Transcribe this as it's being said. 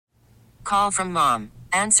Call from mom.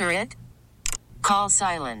 Answer it. Call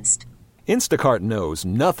silenced. Instacart knows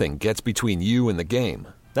nothing gets between you and the game.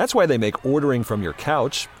 That's why they make ordering from your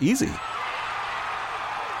couch easy.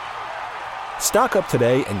 Stock up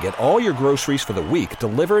today and get all your groceries for the week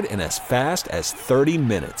delivered in as fast as 30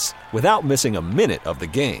 minutes without missing a minute of the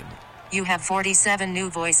game. You have 47 new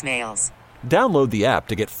voicemails. Download the app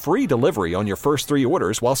to get free delivery on your first 3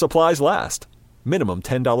 orders while supplies last. Minimum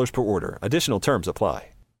 $10 per order. Additional terms apply.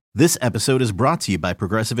 This episode is brought to you by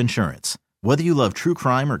Progressive Insurance. Whether you love true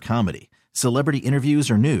crime or comedy, celebrity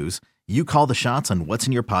interviews or news, you call the shots on what's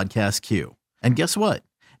in your podcast queue. And guess what?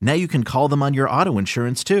 Now you can call them on your auto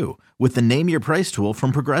insurance too with the Name Your Price tool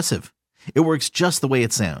from Progressive. It works just the way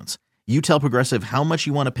it sounds. You tell Progressive how much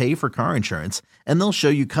you want to pay for car insurance, and they'll show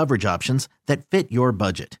you coverage options that fit your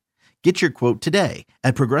budget. Get your quote today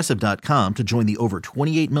at Progressive.com to join the over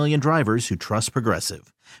 28 million drivers who trust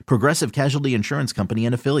Progressive. Progressive Casualty Insurance Company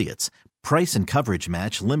and Affiliates. Price and coverage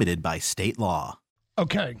match limited by state law.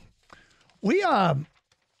 Okay. We've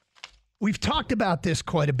talked about this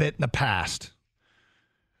quite a bit in the past.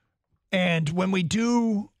 And when we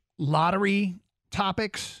do lottery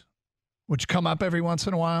topics, which come up every once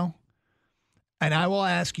in a while, and I will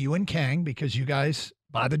ask you and Kang, because you guys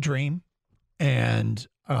buy the dream, and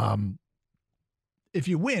if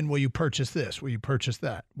you win, will you purchase this? Will you purchase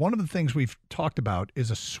that? One of the things we've talked about is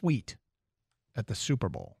a suite at the Super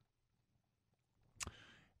Bowl.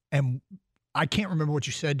 And I can't remember what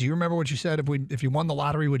you said. Do you remember what you said? If you won the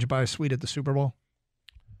lottery, would you buy a suite at the Super Bowl?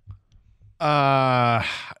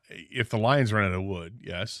 If the Lions ran it, I would,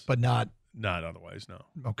 yes. But not otherwise, no.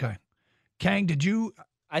 Okay. Kang, did you?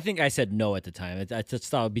 I think I said no at the time. I just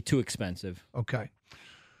thought it would be too expensive. Okay.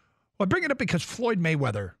 Well, I bring it up because Floyd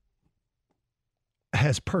Mayweather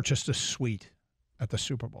has purchased a suite at the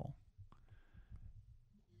Super Bowl.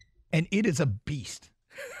 And it is a beast.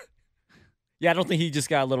 Yeah, I don't think he just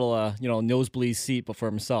got a little, nosebleed seat but for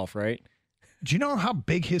himself, right? Do you know how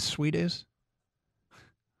big his suite is?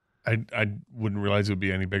 I wouldn't realize it would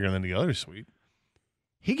be any bigger than the other suite.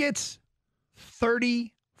 He gets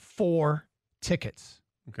 34 tickets.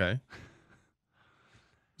 Okay.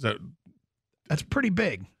 That's pretty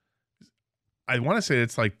big. I want to say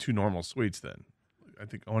it's like 2 normal suites then.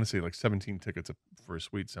 I want to say like 17 tickets for a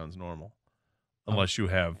suite sounds normal. Unless you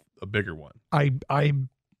have a bigger one. I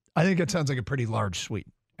think it sounds like a pretty large suite.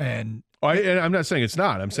 And I'm not saying it's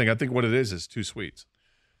not. I'm saying I think what it is 2 suites.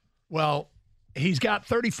 Well, he's got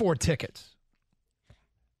 34 tickets.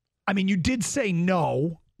 I mean, you did say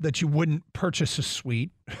no, that you wouldn't purchase a suite.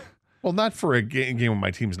 Well, not for a game when my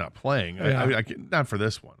team's not playing. Yeah. Not for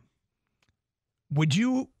this one. Would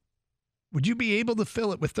you be able to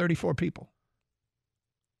fill it with 34 people?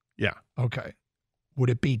 Yeah. Okay.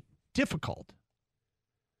 Would it be difficult?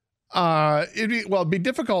 It'd be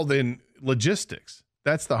difficult in logistics.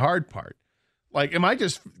 That's the hard part. Like, am I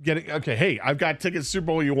just getting, okay, hey, I've got tickets Super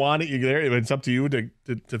Bowl, you want it, you're there, it's up to you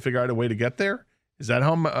to figure out a way to get there? Is that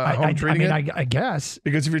how I'm treating it? I guess.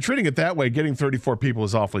 Because if you're treating it that way, getting 34 people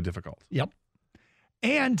is awfully difficult. Yep.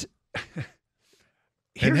 And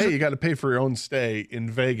hey, you got to pay for your own stay in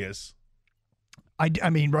Vegas.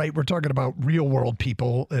 I mean, right, we're talking about real world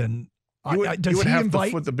people. And does he have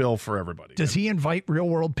to foot the bill for everybody. Does he invite real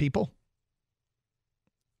world people?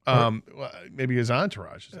 Maybe his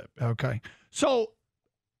entourage is that big. Okay. So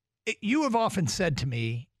you have often said to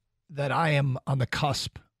me that I am on the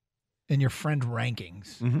cusp in your friend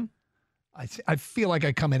rankings. Mm-hmm. I feel like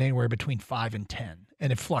I come in anywhere between 5 and 10,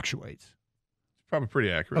 and it fluctuates. It's probably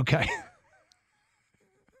pretty accurate. Okay.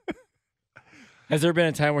 Has there been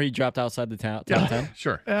a time where he dropped outside the top 10?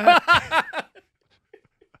 Sure. That's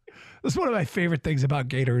one of my favorite things about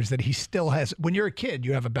Gator is that he still has, when you're a kid,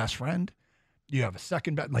 you have a best friend. You have a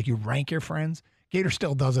second best, like you rank your friends. Gator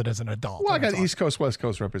still does it as an adult. Well, I got East Coast, West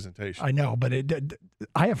Coast representation. I know, but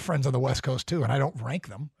I have friends on the West Coast too, and I don't rank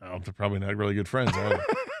them. Oh, they're probably not really good friends either.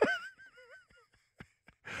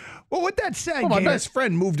 Well, with that said, my best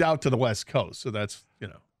friend moved out to the West Coast, so that's,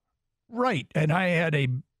 Right, and I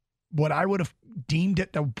had what I would have deemed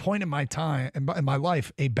at the point in my time, in my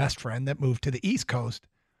life, a best friend that moved to the East Coast,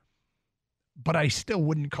 but I still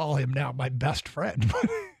wouldn't call him now my best friend.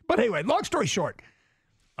 But anyway, long story short.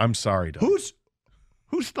 I'm sorry, Doug.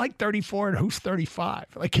 Who's like 34 and who's 35?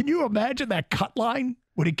 Like, can you imagine that cut line?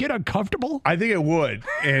 Would it get uncomfortable? I think it would.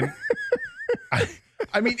 And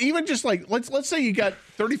I mean, even just like, let's say you got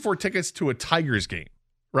 34 tickets to a Tigers game,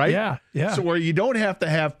 right? Yeah. So where you don't have to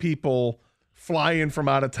have people fly in from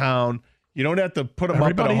out of town. You don't have to put them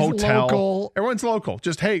up at a hotel. Local. Everyone's local.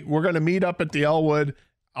 Just, hey, we're going to meet up at the Elwood.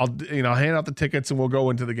 I'll hand out the tickets and we'll go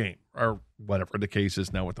into the game or whatever the case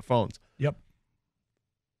is now with the phones. Yep.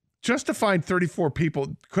 just to find 34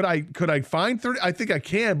 people, could I find 30? I think I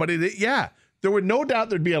can, but there would no doubt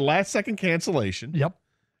there'd be a last second cancellation. Yep.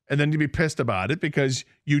 And then you'd be pissed about it because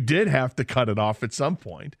you did have to cut it off at some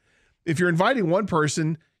point. If you're inviting one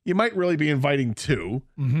person, you might really be inviting two,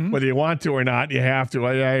 whether you want to or not. You have to.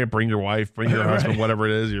 Yeah, bring your wife, bring your husband, whatever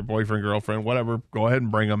it is, your boyfriend, girlfriend, whatever. Go ahead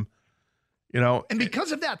and bring them. And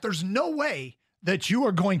because of that, there's no way that you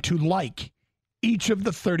are going to like each of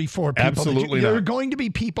the 34 people. Absolutely There not. are going to be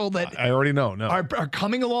people that I already know. No, are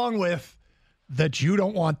coming along with that you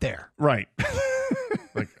don't want there. right.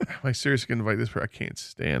 Like, am I seriously going to invite this person? I can't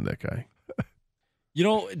stand that guy.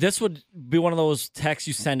 This would be one of those texts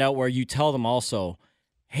you send out where you tell them also,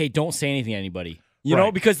 hey, don't say anything to anybody. You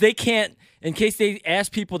know, because they can't, in case they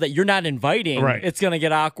ask people that you're not inviting, it's going to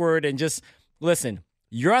get awkward. And just listen,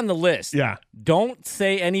 you're on the list. Yeah. Don't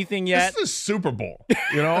say anything yet. This is the Super Bowl.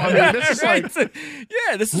 I mean, this is like,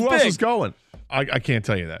 this is who big. else is going? I can't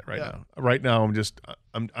tell you that right now. Right now,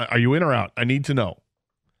 are you in or out? I need to know.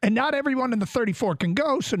 And not everyone in the 34 can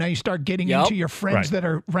go, so now you start getting into your friends that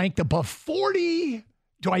are ranked above 40.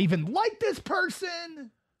 Do I even like this person?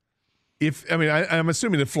 I'm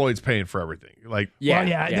assuming that Floyd's paying for everything. Like,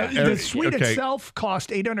 the suite itself cost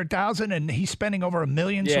 $800,000, and he's spending over $1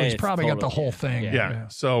 million, so he's probably got the whole thing. Yeah.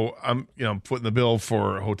 So I'm footing the bill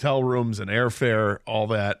for hotel rooms and airfare, all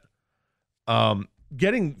that.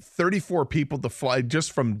 Getting 34 people to fly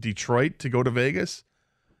just from Detroit to go to Vegas.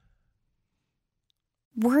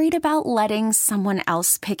 Worried about letting someone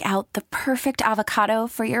else pick out the perfect avocado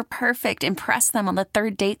for your perfect impress them on the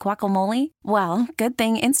third date guacamole? Well, good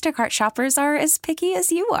thing Instacart shoppers are as picky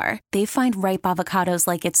as you are. They find ripe avocados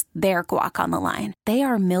like it's their guac on the line. They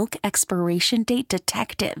are milk expiration date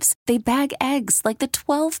detectives. They bag eggs like the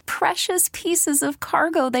 12 precious pieces of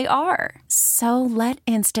cargo they are. So let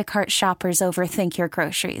Instacart shoppers overthink your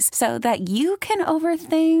groceries so that you can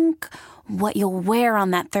overthink what you'll wear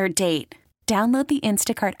on that third date. Download the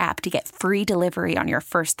Instacart app to get free delivery on your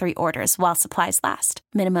first 3 orders while supplies last.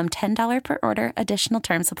 Minimum $10 per order. Additional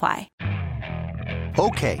terms apply.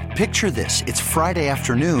 Okay, picture this. It's Friday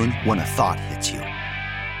afternoon when a thought hits you.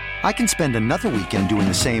 I can spend another weekend doing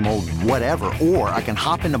the same old whatever, or I can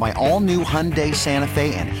hop into my all-new Hyundai Santa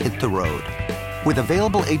Fe and hit the road. With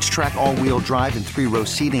available H-Track all-wheel drive and 3-row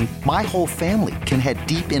seating, my whole family can head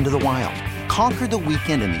deep into the wild. Conquer the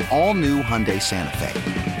weekend in the all-new Hyundai Santa Fe.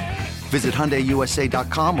 Visit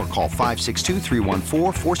HyundaiUSA.com or call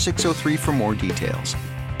 562-314-4603 for more details.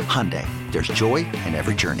 Hyundai, there's joy in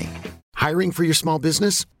every journey. Hiring for your small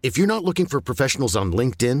business? If you're not looking for professionals on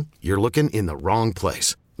LinkedIn, you're looking in the wrong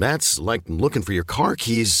place. That's like looking for your car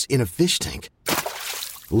keys in a fish tank.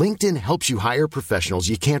 LinkedIn helps you hire professionals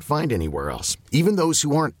you can't find anywhere else, even those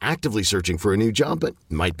who aren't actively searching for a new job but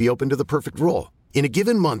might be open to the perfect role. In a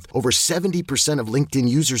given month, over 70% of LinkedIn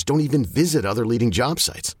users don't even visit other leading job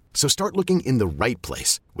sites. So start looking in the right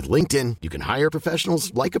place. With LinkedIn, you can hire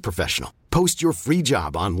professionals like a professional. Post your free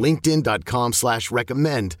job on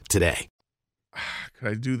linkedin.com/recommend today. Could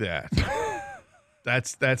I do that?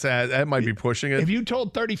 That might be pushing it. If you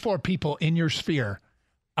told 34 people in your sphere,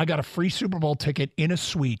 I got a free Super Bowl ticket in a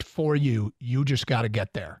suite for you, you just got to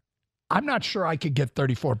get there. I'm not sure I could get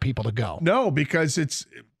 34 people to go. No, because it's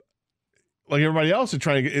like everybody else is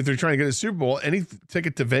if they're trying to get a Super Bowl, any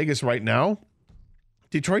ticket to Vegas right now,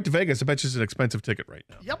 Detroit to Vegas, I bet you it's an expensive ticket right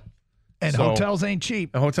now. Yep. And hotels ain't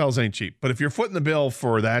cheap. And hotels ain't cheap. But if you're footing the bill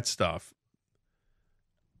for that stuff,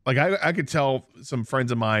 like I could tell some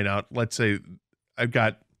friends of mine out, let's say I've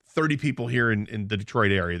got 30 people here in the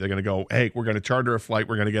Detroit area. They're going to go, hey, we're going to charter a flight.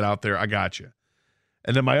 We're going to get out there. I got you.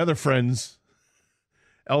 And then my other friends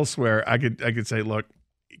elsewhere, I could say, look,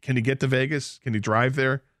 can you get to Vegas? Can you drive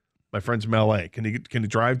there? My friend's from LA. Can you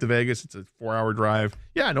drive to Vegas? It's a 4-hour drive.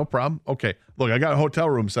 Yeah, no problem. Okay. Look, I got a hotel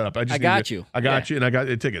room set up. I got you, and I got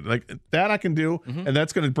a ticket. Like that I can do, and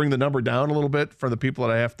that's going to bring the number down a little bit for the people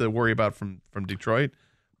that I have to worry about from Detroit.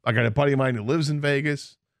 I got a buddy of mine who lives in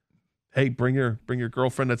Vegas. Hey, bring your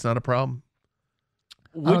girlfriend. That's not a problem.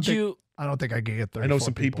 I don't think I could get 34 I know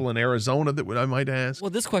some people in Arizona that I might ask. Well,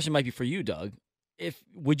 this question might be for you, Doug.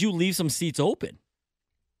 Would you leave some seats open?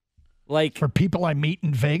 Like for people I meet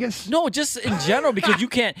in Vegas? No, just in general, because you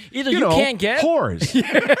can't can't get whores.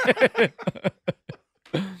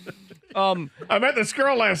 I met this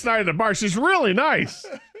girl last night at the bar. She's really nice.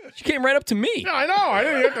 She came right up to me. Yeah, I know. I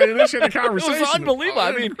didn't have to initiate the conversation. It was unbelievable.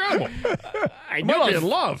 I mean, incredible. I knew I was in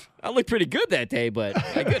love. I looked pretty good that day, but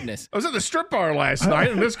my goodness. I was at the strip bar last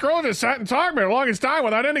night, and this girl just sat and talked to me the longest time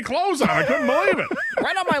without any clothes on. I couldn't believe it.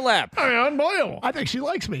 Right on my lap. I mean, unbelievable. I think she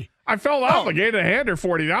likes me. I fell obligated to hand her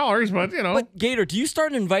 $40, but you know. But Gator, do you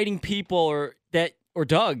start inviting people or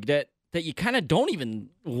Doug that that you kind of don't even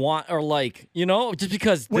want or like, just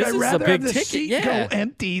because would this I is rather a big have the ticket. seat Yeah. go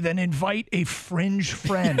empty than invite a fringe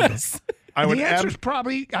friend? Yes. The answer's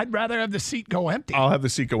probably I'd rather have the seat go empty. I'll have the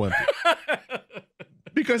seat go empty.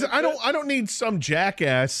 Because I don't need some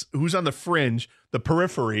jackass who's on the fringe, the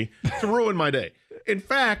periphery, to ruin my day. In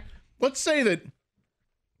fact, let's say that,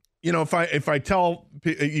 if I tell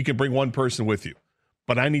you can bring one person with you,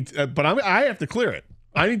 but I have to clear it.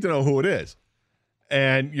 I need to know who it is.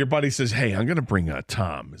 And your buddy says, "Hey, I'm going to bring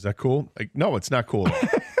Tom. Is that cool?" Like, no, it's not cool at all.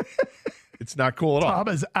 It's not cool at all. Tom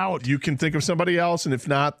is out. You can think of somebody else, and if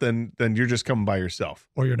not, then you're just coming by yourself.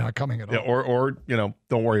 Or you're not coming at all. Yeah, or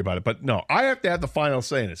don't worry about it. But no, I have to have the final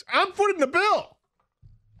say in this. I'm footing the bill.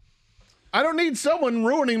 I don't need someone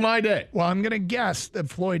ruining my day. Well, I'm going to guess that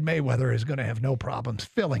Floyd Mayweather is going to have no problems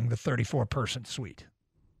filling the 34-person suite.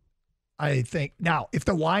 I think. Now, if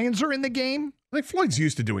the Lions are in the game. I think Floyd's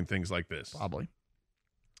used to doing things like this. Probably.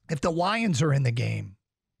 If the Lions are in the game,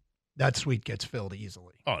 that suite gets filled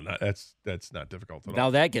easily. Oh, no, that's not difficult at all. Now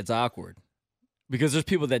that gets awkward because there's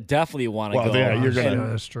people that definitely want to go. Yeah,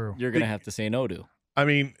 that's true. You're going to have to say no to. I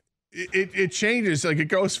mean, it changes. Like, it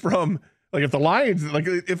goes from, like, if the Lions, like,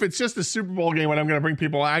 if it's just a Super Bowl game when I'm going to bring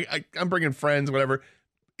people, I'm bringing friends, whatever.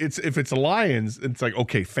 If it's the Lions, it's like,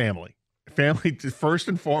 okay, family first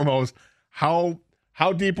and foremost. How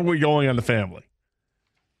deep are we going on the family?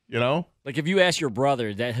 Like if you ask your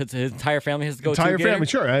brother that his entire family has to go entire to family,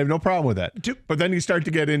 sure, I have no problem with that. But then you start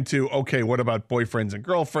to get into, okay, what about boyfriends and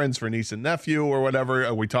girlfriends for niece and nephew or whatever?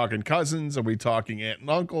 Are we talking cousins? Are we talking aunt and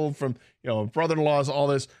uncle from brother-in-laws? All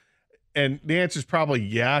this, and the answer is probably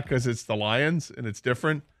yeah, because it's the Lions and it's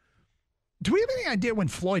different. Do we have any idea when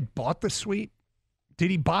Floyd bought the suite?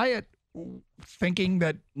 Did he buy it thinking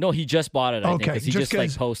that? No, he just bought it. I think because he just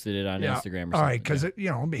posted it on Instagram. Or something. All right, because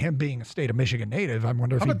him being a state of Michigan native, I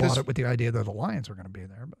wonder if he bought it with the idea that the Lions were going to be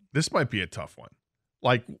there. But this might be a tough one.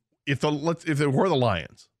 Like if it were the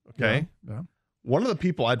Lions, okay, yeah. One of the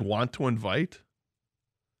people I'd want to invite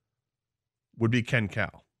would be Ken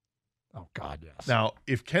Cal. Oh God, yes. Now,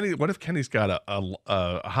 what if Kenny's got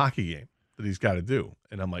a hockey game that he's got to do,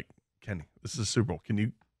 and I'm like, Kenny, this is a Super Bowl.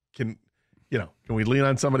 Can we lean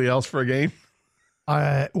on somebody else for a game?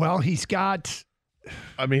 Well, he's got.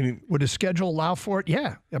 I mean, would his schedule allow for it?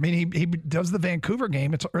 Yeah. I mean, he does the Vancouver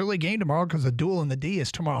game. It's an early game tomorrow because the duel in the D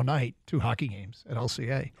is tomorrow night. 2 hockey games at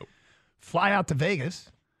LCA. Oh. Fly out to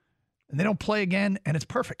Vegas, and they don't play again, and it's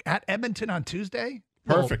perfect. At Edmonton on Tuesday.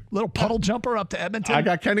 Perfect. Little puddle jumper up to Edmonton. I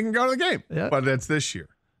got Kenny can go to the game. Yeah. But that's this year,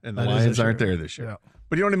 and the Lions aren't there this year. Yeah.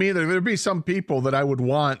 But you know what I mean? There'd be some people that I would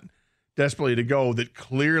want desperately to go that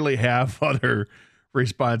clearly have other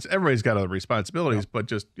everybody's got other responsibilities, but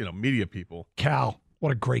just media people. Cal,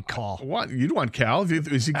 what a great call. What you'd want Cal?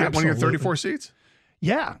 Is he get one of your 34 seats?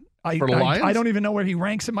 Yeah, for the Lions? I don't even know where he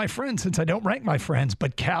ranks in my friends since I don't rank my friends,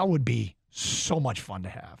 but Cal would be so much fun to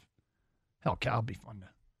have. Hell, Cal would be fun to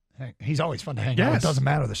hang. He's always fun to hang out. It doesn't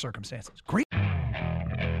matter the circumstances. Great.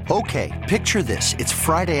 Okay, picture this: it's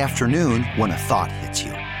Friday afternoon when a thought hits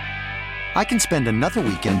you. I can spend another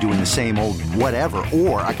weekend doing the same old whatever,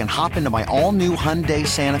 or I can hop into my all-new Hyundai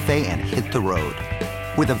Santa Fe and hit the road.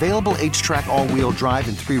 With available H-Track all-wheel drive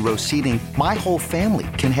and 3-row seating, my whole family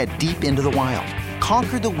can head deep into the wild.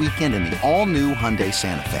 Conquer the weekend in the all-new Hyundai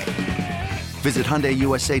Santa Fe. Visit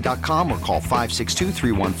HyundaiUSA.com or call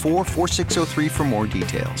 562-314-4603 for more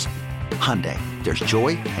details. Hyundai, there's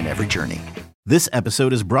joy in every journey. This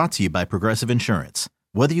episode is brought to you by Progressive Insurance.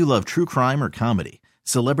 Whether you love true crime or comedy,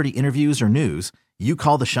 celebrity interviews or news, you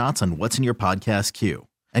call the shots on what's in your podcast queue.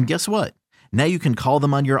 And guess what? Now you can call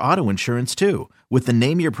them on your auto insurance too with the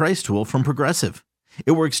Name Your Price tool from Progressive.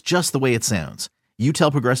 It works just the way it sounds. You tell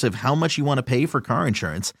Progressive how much you want to pay for car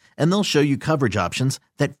insurance, and they'll show you coverage options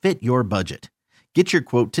that fit your budget. Get your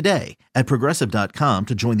quote today at Progressive.com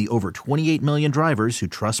to join the over 28 million drivers who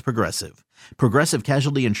trust Progressive. Progressive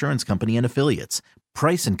Casualty Insurance Company and Affiliates.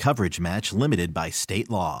 Price and coverage match limited by state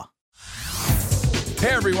law. Hey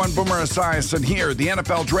everyone, Boomer Esiason here. The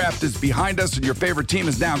NFL Draft is behind us and your favorite team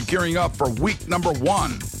is now gearing up for week number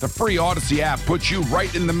 1. The free Odyssey app puts you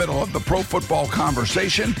right in the middle of the pro football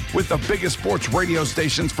conversation with the biggest sports radio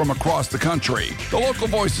stations from across the country. The local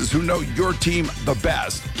voices who know your team the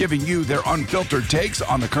best, giving you their unfiltered takes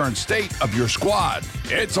on the current state of your squad.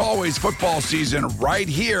 It's always football season right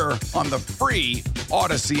here on the free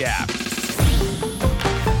Odyssey app.